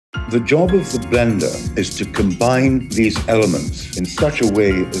The job of the blender is to combine these elements in such a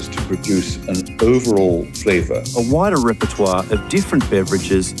way as to produce an overall flavour. A wider repertoire of different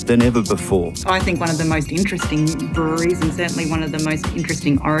beverages than ever before. I think one of the most interesting breweries, and certainly one of the most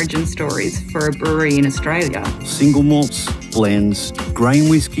interesting origin stories for a brewery in Australia. Single malts, blends, grain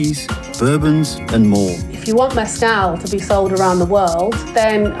whiskies, bourbons and more. If you want mezcal to be sold around the world,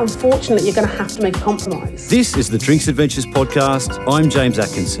 then unfortunately you're going to have to make a compromise. This is the Drinks Adventures podcast. I'm James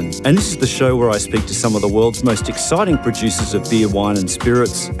Atkinson, and this is the show where I speak to some of the world's most exciting producers of beer, wine and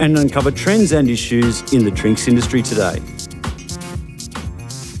spirits and uncover trends and issues in the drinks industry today.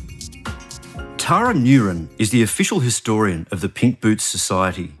 Tara Nurin is the official historian of the Pink Boots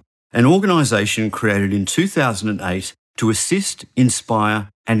Society, an organisation created in 2008 to assist, inspire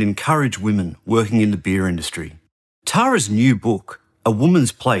and encourage women working in the beer industry. Tara's new book, A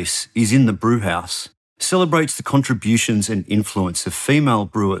Woman's Place is in the Brewhouse, celebrates the contributions and influence of female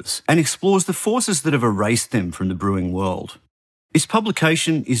brewers and explores the forces that have erased them from the brewing world. Its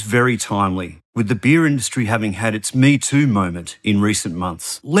publication is very timely, with the beer industry having had its Me Too moment in recent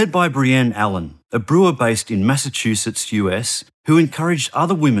months, led by Brienne Allan, a brewer based in Massachusetts, US, who encouraged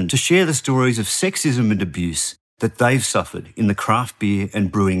other women to share the stories of sexism and abuse that they've suffered in the craft beer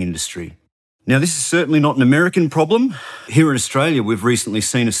and brewing industry. Now, this is certainly not an American problem. Here in Australia, we've recently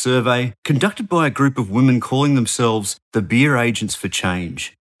seen a survey conducted by a group of women calling themselves the Beer Agents for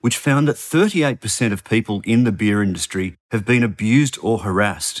Change, which found that 38% of people in the beer industry have been abused or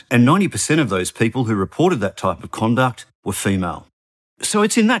harassed, and 90% of those people who reported that type of conduct were female. So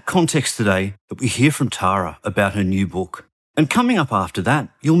it's in that context today that we hear from Tara about her new book. And coming up after that,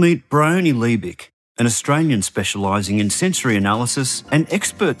 you'll meet Briony Liebich, an Australian specialising in sensory analysis and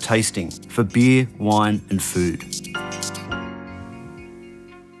expert tasting for beer, wine and food.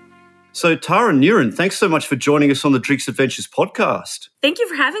 So Tara Nurin, thanks so much for joining us on the Drinks Adventures podcast. Thank you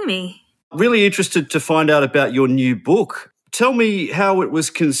for having me. Really interested to find out about your new book. Tell me how it was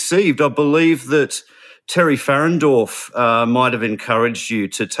conceived. I believe that Terry Farendorf might have encouraged you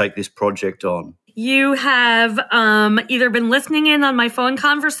to take this project on. You have either been listening in on my phone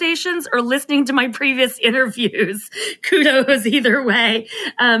conversations or listening to my previous interviews. Kudos either way.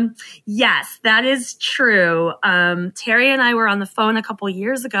 Yes, that is true. Terry and I were on the phone a couple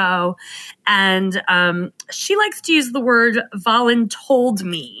years ago, and she likes to use the word voluntold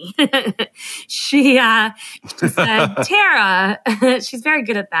me. She said, Tara, she's very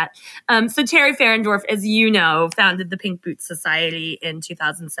good at that. So Terry Farendorf, as you know, founded the Pink Boots Society in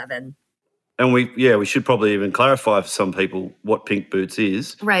 2007. And we should probably even clarify for some people what Pink Boots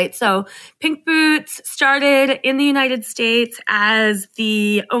is. Right. So Pink Boots started in the United States as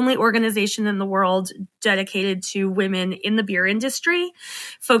the only organization in the world dedicated to women in the beer industry,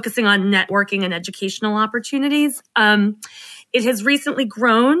 focusing on networking and educational opportunities. It has recently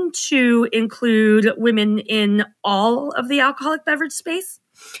grown to include women in all of the alcoholic beverage space,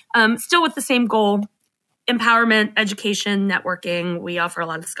 still with the same goal: empowerment, education, networking. We offer a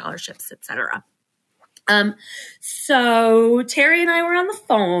lot of scholarships, etc. So Terry and I were on the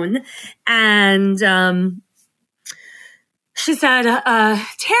phone, and she said,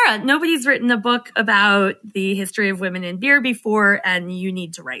 Tara, nobody's written a book about the history of women in beer before, and you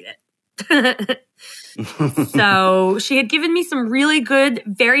need to write it. So she had given me some really good,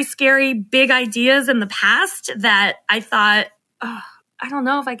 very scary, big ideas in the past that I thought, I don't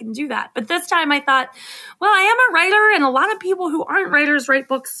know if I can do that. But this time I thought, well, I am a writer, and a lot of people who aren't writers write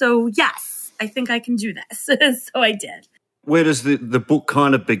books. So yes, I think I can do this. So I did. Where does the book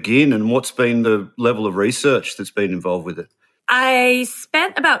kind of begin, and what's been the level of research that's been involved with it? I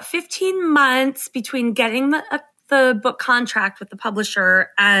spent about 15 months between getting the book contract with the publisher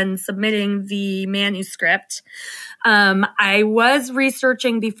and submitting the manuscript. I was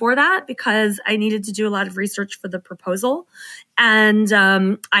researching before that because I needed to do a lot of research for the proposal. And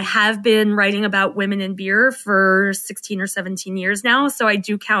I have been writing about women in beer for 16 or 17 years now. So I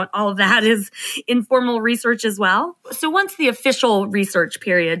do count all of that as informal research as well. So once the official research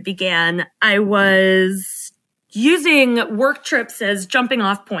period began, I was using work trips as jumping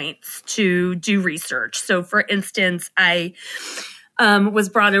off points to do research. So for instance, I was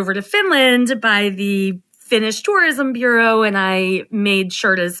brought over to Finland by the Finnish Tourism Bureau, and I made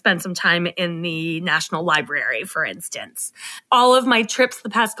sure to spend some time in the National Library, for instance. All of my trips the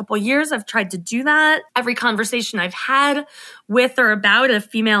past couple of years, I've tried to do that. Every conversation I've had with or about a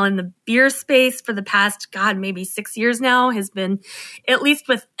female in the beer space for the past, maybe 6 years now, has been at least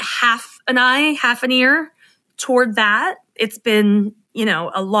with half an eye, half an ear toward that. It's been,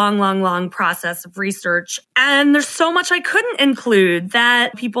 a long process of research. And there's so much I couldn't include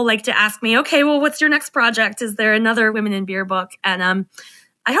that people like to ask me, okay, well, what's your next project? Is there another women in beer book? And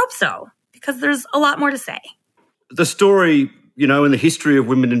I hope so, because there's a lot more to say. The story, in the history of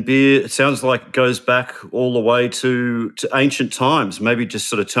women in beer, it sounds like it goes back all the way to ancient times. Maybe just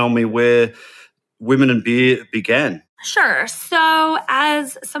sort of tell me where women in beer began. Sure. So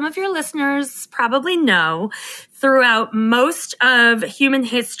as some of your listeners probably know, throughout most of human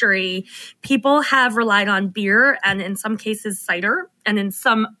history, people have relied on beer and in some cases cider, and in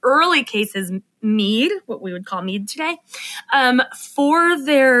some early cases mead, what we would call mead today, for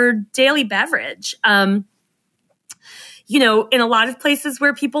their daily beverage. In a lot of places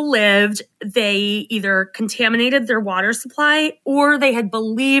where people lived, they either contaminated their water supply or they had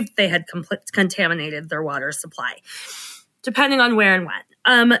believed they had contaminated their water supply, depending on where and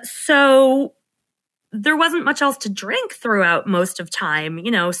when. So there wasn't much else to drink throughout most of time.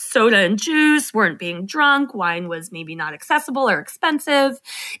 Soda and juice weren't being drunk. Wine was maybe not accessible or expensive.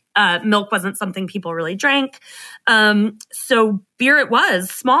 Milk wasn't something people really drank. So beer it was,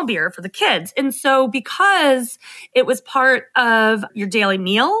 small beer for the kids. And so because it was part of your daily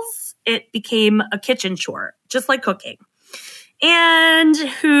meals, it became a kitchen chore, just like cooking. And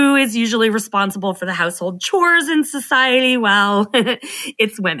who is usually responsible for the household chores in society? Well,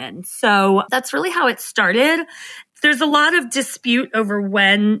 it's women. So that's really how it started. There's a lot of dispute over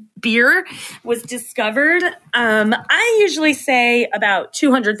when beer was discovered. I usually say about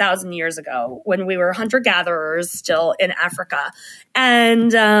 200,000 years ago when we were hunter-gatherers still in Africa.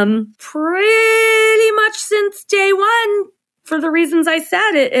 And pretty much since day one, for the reasons I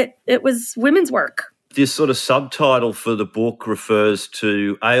said, it was women's work. This sort of subtitle for the book refers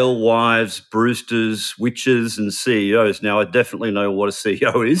to alewives, brewsters, witches, and CEOs. Now, I definitely know what a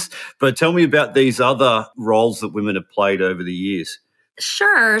CEO is, but tell me about these other roles that women have played over the years.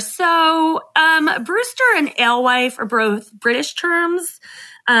 Sure. So, brewster and alewife are both British terms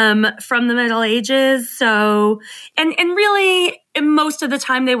from the Middle Ages. So, and really, most of the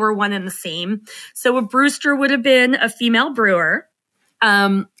time they were one and the same. So, a brewster would have been a female brewer.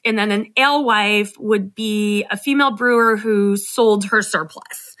 And then an alewife would be a female brewer who sold her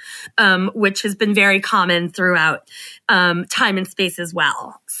surplus, which has been very common throughout time and space as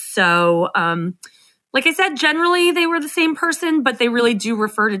well. So, like I said, generally they were the same person, but they really do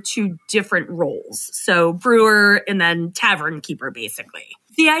refer to two different roles. So brewer and then tavern keeper, basically.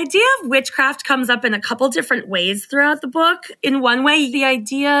 The idea of witchcraft comes up in a couple different ways throughout the book. In one way, the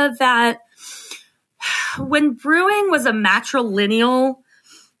idea that when brewing was a matrilineal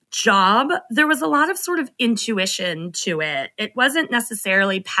job, there was a lot of sort of intuition to it. It wasn't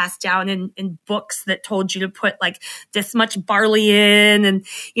necessarily passed down in books that told you to put like this much barley in and,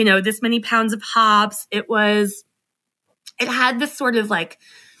 this many pounds of hops. It had this sort of like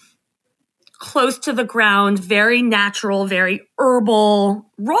close to the ground, very natural, very herbal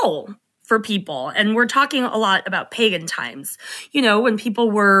role for people. And we're talking a lot about pagan times, when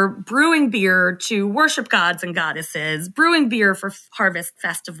people were brewing beer to worship gods and goddesses, brewing beer for harvest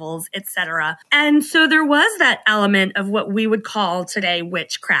festivals, etc. And so there was that element of what we would call today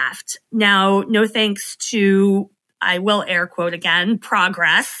witchcraft. Now, no thanks to, I will air quote again,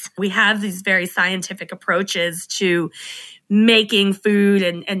 progress. We have these very scientific approaches to making food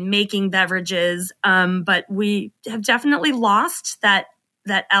and making beverages. But we have definitely lost that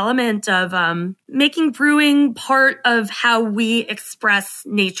element of making brewing part of how we express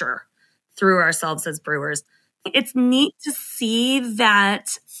nature through ourselves as brewers. It's neat to see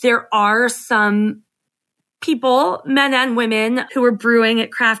that there are some people, men and women, who are brewing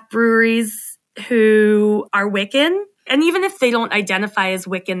at craft breweries who are Wiccan. And even if they don't identify as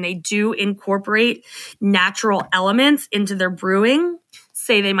Wiccan, they do incorporate natural elements into their brewing.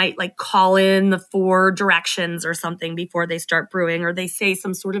 Say they might like call in the 4 directions or something before they start brewing, or they say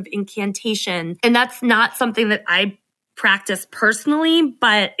some sort of incantation. And that's not something that I practice personally,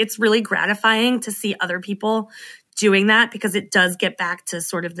 but it's really gratifying to see other people doing that because it does get back to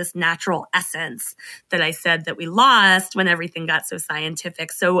sort of this natural essence that I said that we lost when everything got so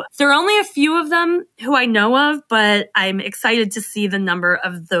scientific. So there are only a few of them who I know of, but I'm excited to see the number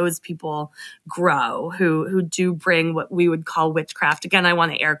of those people grow who do bring what we would call witchcraft. Again, I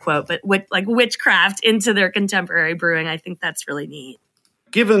want to air quote, but like witchcraft into their contemporary brewing. I think that's really neat.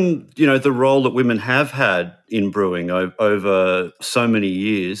 Given, the role that women have had in brewing over so many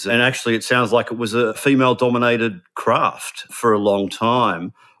years, and actually it sounds like it was a female-dominated craft for a long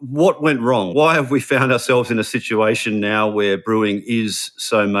time, what went wrong? Why have we found ourselves in a situation now where brewing is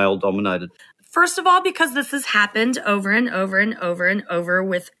so male-dominated? First of all, because this has happened over and over and over and over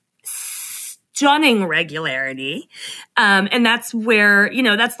with stunning regularity. And that's where, you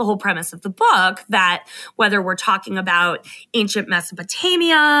know, that's the whole premise of the book, that whether we're talking about ancient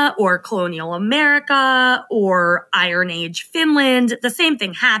Mesopotamia or colonial America or Iron Age Finland, the same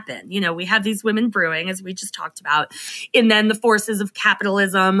thing happened. You know, we have these women brewing, as we just talked about, and then the forces of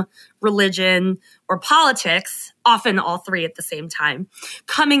capitalism, religion, or politics, often all three at the same time,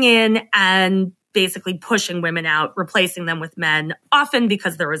 coming in and basically pushing women out, replacing them with men, often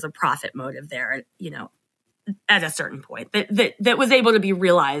because there was a profit motive there, you know, at a certain point that was able to be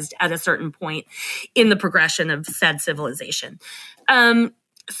realized at a certain point in the progression of said civilization.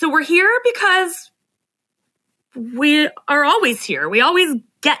 So we're here because we are always here. We always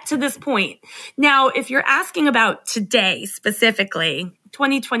get to this point. Now, if you're asking about today specifically,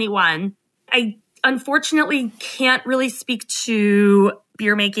 2021, I unfortunately can't really speak to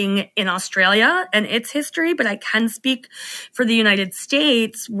beer making in Australia and its history, but I can speak for the United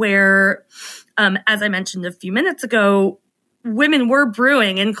States where, as I mentioned a few minutes ago, women were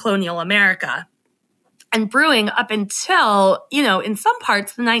brewing in colonial America and brewing up until, you know, in some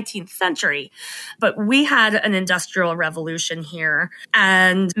parts, the 19th century. But we had an industrial revolution here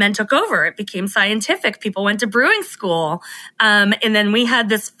and men took over. It became scientific. People went to brewing school. And then we had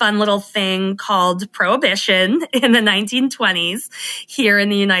this fun little thing called Prohibition in the 1920s here in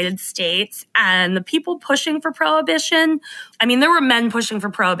the United States. And the people pushing for Prohibition, I mean, there were men pushing for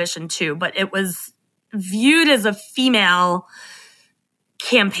Prohibition too, but it was viewed as a female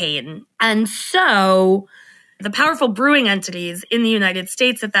campaign. And so the powerful brewing entities in the United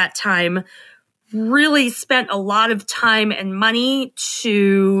States at that time really spent a lot of time and money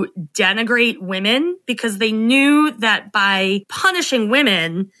to denigrate women because they knew that by punishing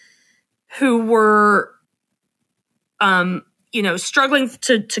women who were, you know, struggling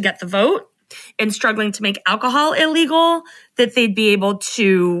to get the vote and struggling to make alcohol illegal, that they'd be able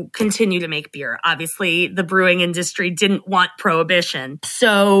to continue to make beer. Obviously, the brewing industry didn't want prohibition.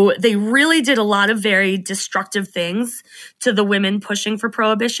 So they really did a lot of very destructive things to the women pushing for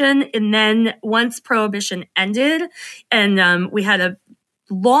prohibition. And then once prohibition ended and we had a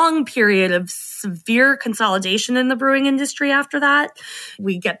long period of severe consolidation in the brewing industry after that.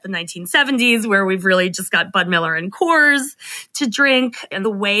 We get the 1970s where we've really just got Bud Miller and Coors to drink, and the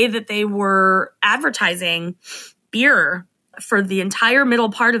way that they were advertising beer for the entire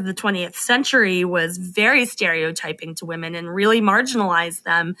middle part of the 20th century was very stereotyping to women and really marginalized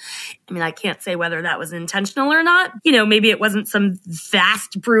them. I mean, I can't say whether that was intentional or not. You know, maybe it wasn't some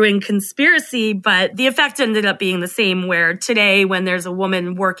vast brewing conspiracy, but the effect ended up being the same, where today when there's a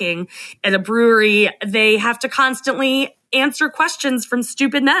woman working at a brewery, they have to constantly answer questions from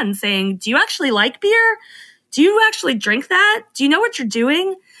stupid men saying, do you actually like beer? Do you actually drink that? Do you know what you're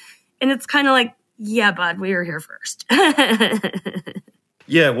doing? And it's kind of like, yeah, bud, we were here first.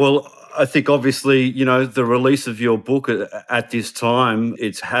 Yeah, well, I think obviously, you know, the release of your book at this time,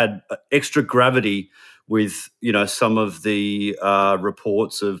 it's had extra gravity with, you know, some of the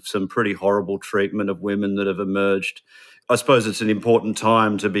reports of some pretty horrible treatment of women that have emerged. I suppose it's an important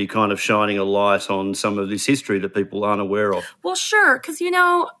time to be kind of shining a light on some of this history that people aren't aware of. Well, sure, because, you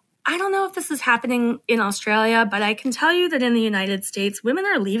know, I don't know if this is happening in Australia, but I can tell you that in the United States, women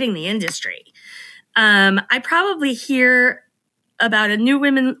are leaving the industry. I probably hear about a new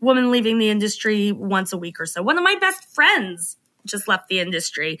woman leaving the industry once a week or so. One of my best friends just left the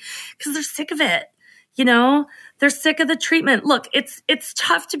industry because they're sick of it. You know, they're sick of the treatment. Look, it's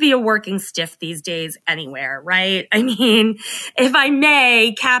tough to be a working stiff these days anywhere, right? I mean, if I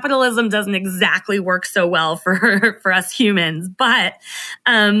may, capitalism doesn't exactly work so well for us humans, but,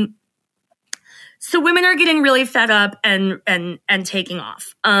 so women are getting really fed up and taking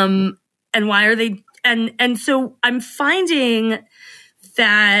off. And why are they? And so I'm finding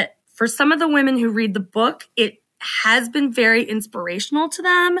that for some of the women who read the book, it has been very inspirational to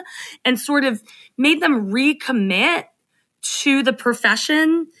them and sort of made them recommit to the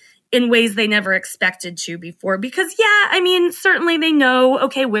profession in ways they never expected to before. Because, yeah, I mean, certainly they know,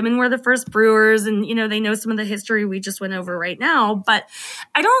 okay, women were the first brewers and, you know, they know some of the history we just went over right now. But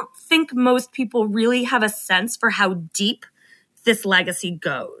I don't think most people really have a sense for how deep this legacy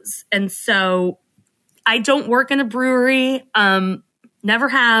goes. And so I don't work in a brewery, never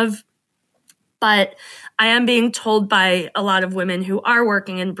have, but I am being told by a lot of women who are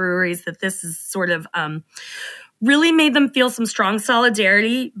working in breweries that this is sort of really made them feel some strong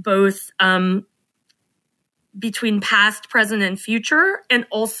solidarity, both between past, present, and future, and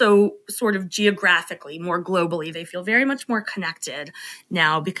also sort of geographically, more globally. They feel very much more connected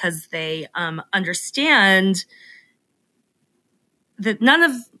now because they understand that none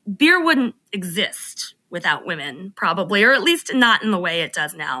of beer wouldn't exist without women, probably, or at least not in the way it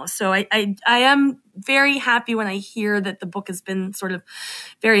does now. So I am very happy when I hear that the book has been sort of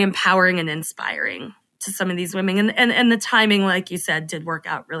very empowering and inspiring to some of these women. And the timing, like you said, did work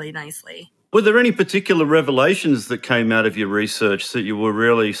out really nicely. Were there any particular revelations that came out of your research that you were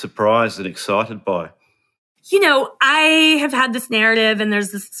really surprised and excited by? You know, I have had this narrative, and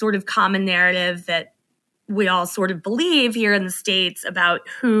there's this sort of common narrative that we all sort of believe here in the States about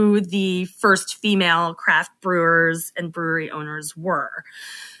who the first female craft brewers and brewery owners were.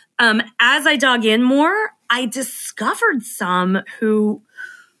 As I dug in more, I discovered some who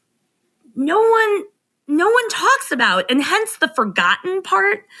no one talks about, and hence the forgotten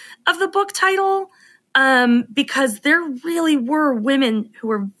part of the book title, because there really were women who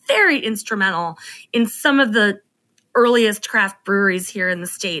were very instrumental in some of the earliest craft breweries here in the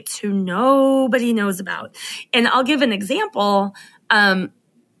States who nobody knows about. And I'll give an example.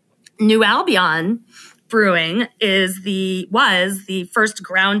 New Albion Brewing was the first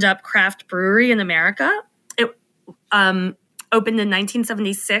ground up craft brewery in America. It opened in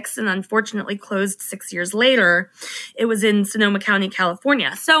 1976 and unfortunately closed 6 years later. It was in Sonoma County,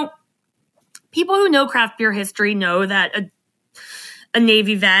 California. So people who know craft beer history know that a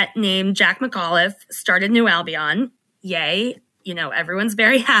Navy vet named Jack McAuliffe started New Albion. Yay. You know, everyone's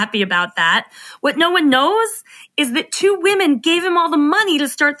very happy about that. What no one knows is that two women gave him all the money to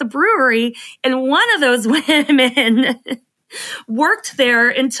start the brewery, and one of those women worked there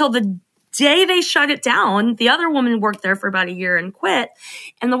until the day they shut it down. The other woman worked there for about a year and quit.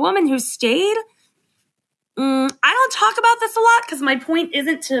 And the woman who stayed, I don't talk about this a lot because my point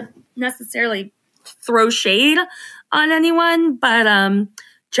isn't to necessarily throw shade on anyone, but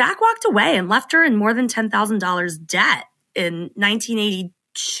Jack walked away and left her in more than $10,000 debt in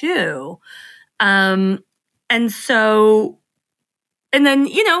 1982. And then,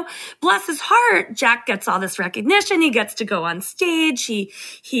 you know, bless his heart, Jack gets all this recognition. He gets to go on stage. He,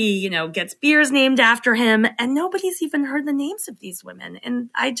 you know, gets beers named after him, and nobody's even heard the names of these women. And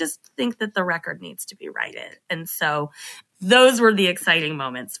I just think that the record needs to be righted. And so those were the exciting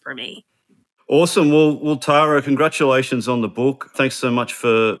moments for me. Awesome. Well, Tara, congratulations on the book. Thanks so much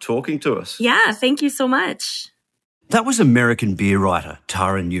for talking to us. Yeah, thank you so much. That was American beer writer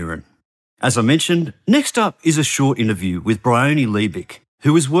Tara Nurin. As I mentioned, next up is a short interview with Briony Liebich,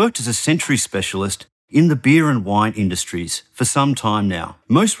 who has worked as a sensory specialist in the beer and wine industries for some time now,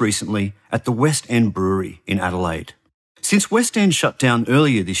 most recently at the West End Brewery in Adelaide. Since West End shut down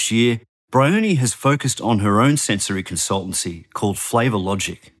earlier this year, Briony has focused on her own sensory consultancy called Flavour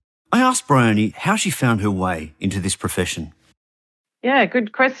Logic. I asked Briony how she found her way into this profession. Yeah,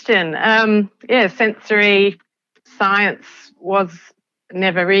 good question. Sensory science was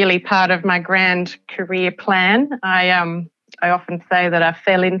never really part of my grand career plan. I often say that I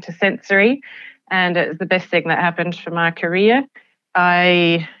fell into sensory, and it was the best thing that happened for my career.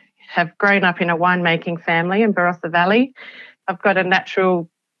 I have grown up in a winemaking family in Barossa Valley. I've got a natural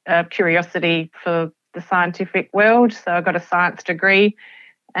curiosity for the scientific world, so I got a science degree,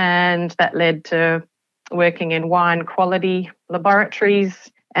 and that led to working in wine quality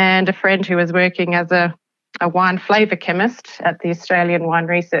laboratories, and a friend who was working as a wine flavour chemist at the Australian Wine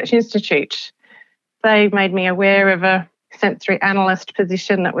Research Institute. They made me aware of a sensory analyst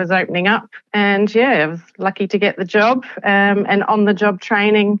position that was opening up, and I was lucky to get the job, and on-the-job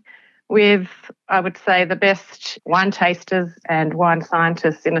training with, I would say, the best wine tasters and wine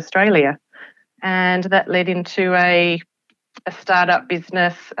scientists in Australia. And that led into a startup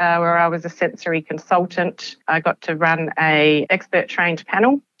business where I was a sensory consultant. I got to run a expert trained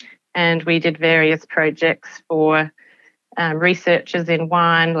panel, and we did various projects for researchers in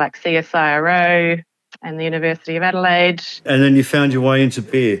wine like CSIRO and the University of Adelaide. And then you found your way into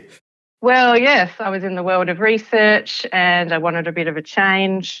beer. Well, yes, I was in the world of research and I wanted a bit of a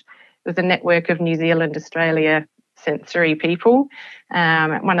change. It was a network of New Zealand, Australia sensory people.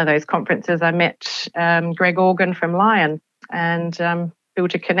 At one of those conferences, I met Greg Organ from Lion and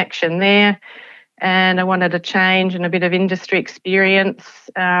built a connection there. And I wanted a change and a bit of industry experience.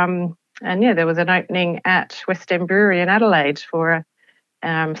 There was an opening at West End Brewery in Adelaide for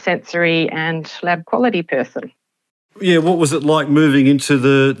a sensory and lab quality person. Yeah, what was it like moving into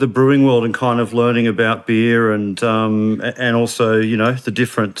the brewing world and kind of learning about beer and also, you know, the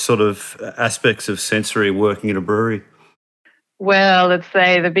different sort of aspects of sensory working in a brewery? Well, let's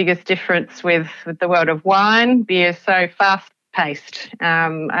say the biggest difference with the world of wine, beer is so fast-paced.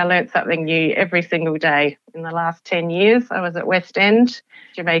 I learnt something new every single day. In the last 10 years, I was at West End.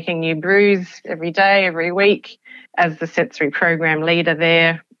 You're making new brews every day, every week. As the sensory program leader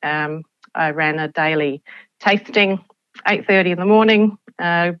there, I ran a daily tasting, 8:30 in the morning,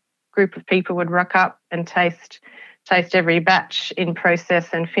 group group of people would rock up and taste every batch in process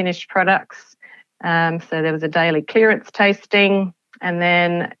and finished products. So there was a daily clearance tasting, and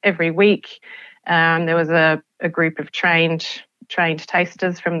then every week there was a group of trained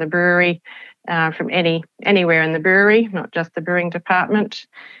tasters from the brewery, from anywhere in the brewery, not just the brewing department.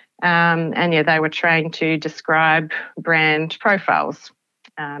 They were trained to describe brand profiles.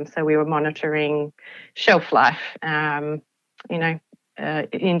 So we were monitoring shelf life,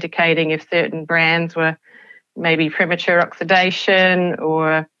 indicating if certain brands were maybe premature oxidation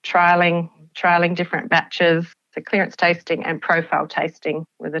or trialing different batches. So clearance tasting and profile tasting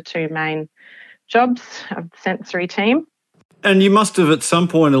were the two main jobs of the sensory team. And you must have at some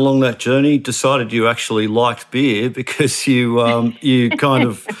point along that journey decided you actually liked beer, because you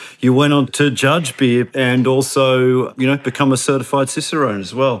went on to judge beer and also, become a certified cicerone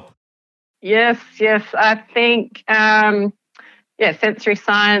as well. Yes. I think, sensory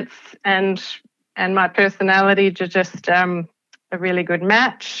science and my personality are just a really good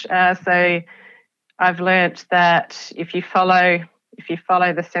match. So I've learnt that if you follow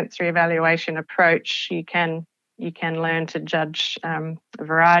the sensory evaluation approach, you can learn to judge a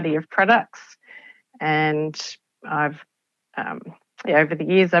variety of products. And I've over the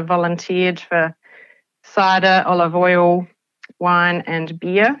years I've volunteered for cider, olive oil, wine, and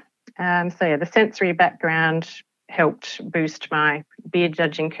beer. The sensory background helped boost my beer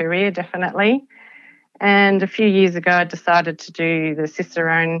judging career, definitely. And a few years ago, I decided to do the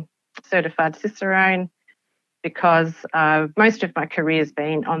certified cicerone, because most of my career has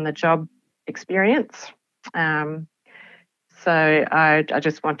been on the job experience. So I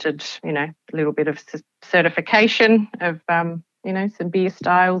just wanted, a little bit of certification of, some beer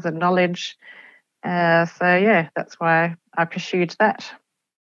styles and knowledge. That's why I pursued that.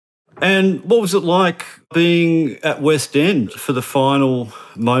 And what was it like being at West End for the final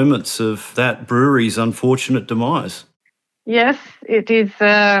moments of that brewery's unfortunate demise? Yes, it is.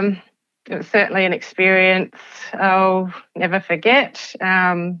 It was certainly an experience I'll never forget.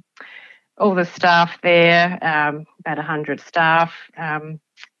 All the staff there, about 100 staff.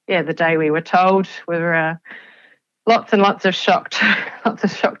 The day we were told, we were lots and lots of shocked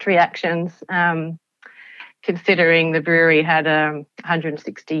reactions. Considering the brewery had a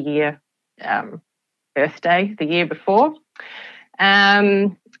 160-year birthday the year before.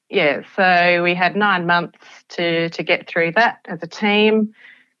 So we had 9 months to get through that as a team.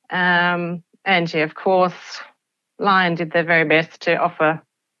 Of course, Lion did their very best to offer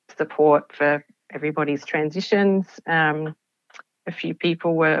support for everybody's transitions. A few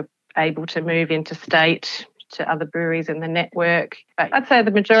people were able to move interstate to other breweries in the network. But I'd say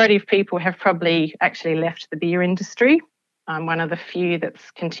the majority of people have probably actually left the beer industry. I'm one of the few that's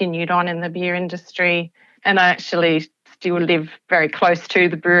continued on in the beer industry. And I actually still live very close to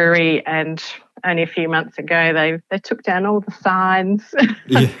the brewery, and only a few months ago they took down all the signs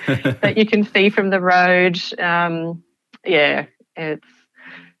that you can see from the road. It's a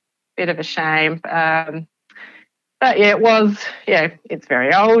bit of a shame. It's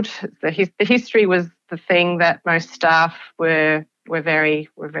very old. The history was the thing that most staff were very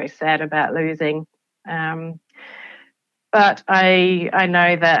sad about losing. But I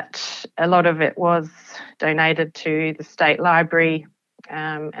know that a lot of it was donated to the State Library,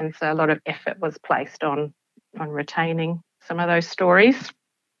 and so a lot of effort was placed on retaining some of those stories.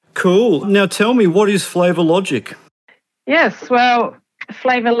 Cool. Now tell me, what is Flavour Logic? Yes, well,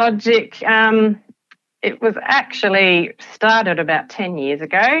 Flavour Logic, it was actually started about 10 years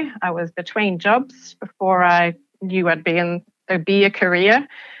ago. I was between jobs before I knew I'd be in a beer career.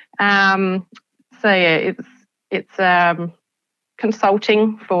 It's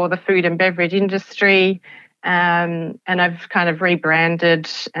consulting for the food and beverage industry, and I've kind of rebranded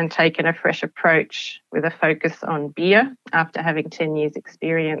and taken a fresh approach with a focus on beer after having 10 years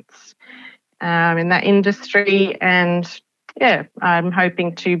experience in that industry. And I'm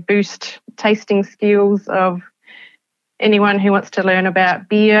hoping to boost tasting skills of anyone who wants to learn about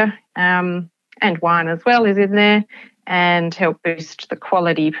beer, and wine as well is in there, and help boost the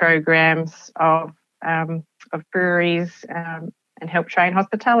quality programs of breweries, and help train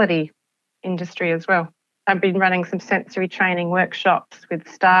hospitality industry as well. I've been running some sensory training workshops with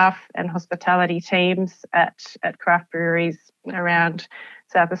staff and hospitality teams at craft breweries around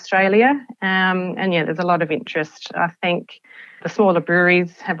South Australia. There's a lot of interest. I think the smaller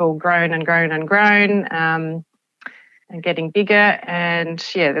breweries have all grown and grown and grown, and getting bigger. And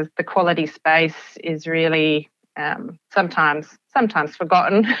the quality space is really sometimes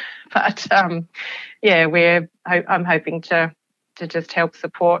forgotten. But I'm hoping to just help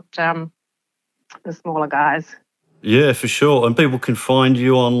support the smaller guys. Yeah, for sure. And people can find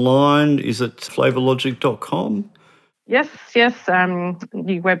you online. Is it flavorlogic.com? Yes.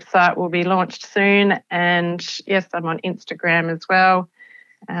 New website will be launched soon. And yes, I'm on Instagram as well.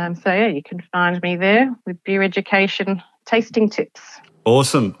 You can find me there with beer education, tasting tips.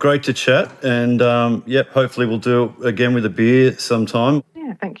 Awesome. Great to chat. And, hopefully we'll do it again with a beer sometime.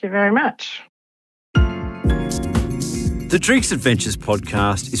 Yeah, thank you very much. The Drinks Adventures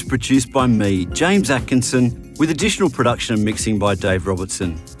podcast is produced by me, James Atkinson, with additional production and mixing by Dave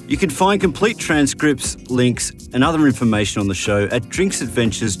Robertson. You can find complete transcripts, links and other information on the show at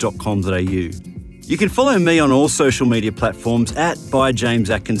drinksadventures.com.au. You can follow me on all social media platforms at by James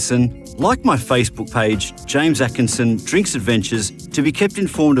Atkinson, like my Facebook page, James Atkinson Drinks Adventures, to be kept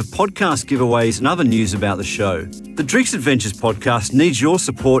informed of podcast giveaways and other news about the show. The Drinks Adventures podcast needs your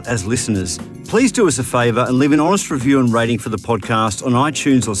support as listeners. Please do us a favour and leave an honest review and rating for the podcast on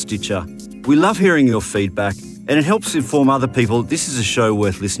iTunes or Stitcher. We love hearing your feedback and it helps inform other people this is a show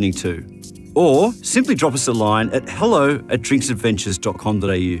worth listening to. Or simply drop us a line at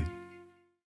hello@drinksadventures.com.au.